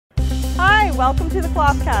welcome to the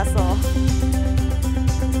Cloth Castle.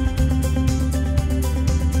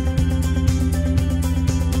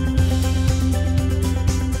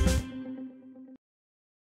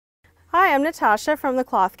 Hi, I'm Natasha from the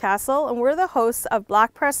Cloth Castle, and we're the hosts of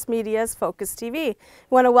Black Press Media's Focus TV. We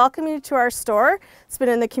want to welcome you to our store. It's been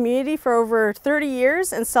in the community for over 30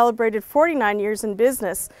 years and celebrated 49 years in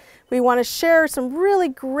business. We want to share some really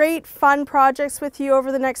great fun projects with you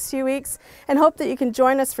over the next few weeks and hope that you can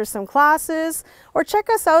join us for some classes or check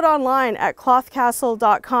us out online at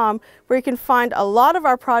clothcastle.com, where you can find a lot of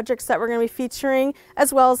our projects that we're going to be featuring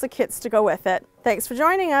as well as the kits to go with it. Thanks for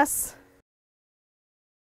joining us.